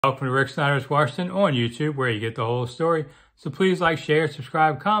Welcome to Rick Snider's Washington on YouTube, where you get the whole story. So please like, share,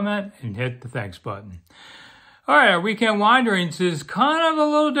 subscribe, comment, and hit the thanks button. All right, our weekend wanderings is kind of a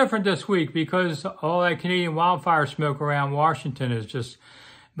little different this week because all that Canadian wildfire smoke around Washington is just,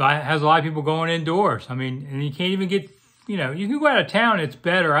 has a lot of people going indoors. I mean, and you can't even get, you can go out of town, it's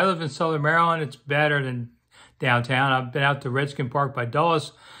better. I live in Southern Maryland, it's better than downtown. I've been out to Redskin Park by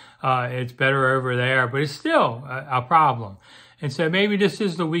Dulles. It's better over there, but it's still a problem. And so maybe this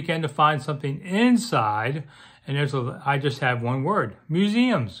is the weekend to find something inside. And I just have one word,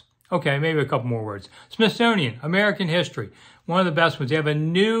 museums. Okay, maybe a couple more words. Smithsonian, American history, one of the best ones. They have a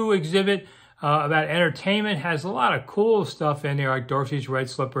new exhibit about entertainment, has a lot of cool stuff in there, like Dorothy's Red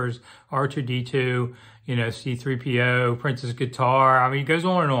Slippers, R2-D2, C-3PO, Princess Guitar. I mean, it goes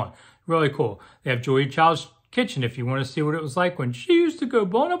on and on. Really cool. They have Julia Child's kitchen if you want to see what it was like when she used to go,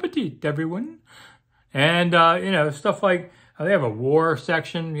 bon appetit, everyone. And, stuff like, they have a war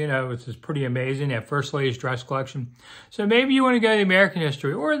section, which is pretty amazing. They have First Lady's dress collection. So maybe you want to go to the American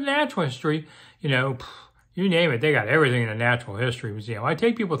history or the natural history, you name it. They got everything in the Natural History Museum. I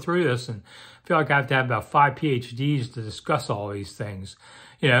take people through this and feel like I have to have about 5 PhDs to discuss all these things.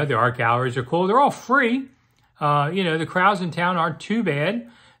 The art galleries are cool. They're all free. The crowds in town aren't too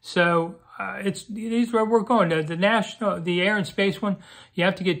bad. So these are where we're going. The Air and Space one, you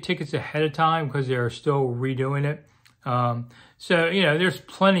have to get tickets ahead of time because they're still redoing it. There's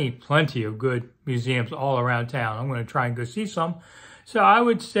plenty of good museums all around town. I'm going to try and go see some. So I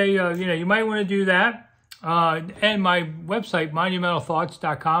would say, you might want to do that. And my website,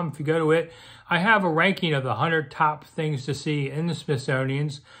 monumentalthoughts.com, if you go to it, I have a ranking of the 100 top things to see in the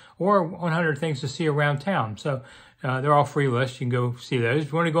Smithsonians or 100 things to see around town. So they're all free lists. You can go see those.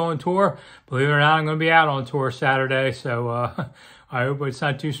 If you want to go on tour, believe it or not, I'm going to be out on tour Saturday. So I hope it's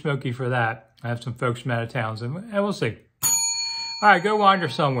not too smoky for that. I have some folks from out of town, and we'll see. All right, go wander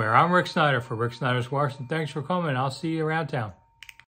somewhere. I'm Rick Snider for Rick Snider's Washington. Thanks for coming. I'll see you around town.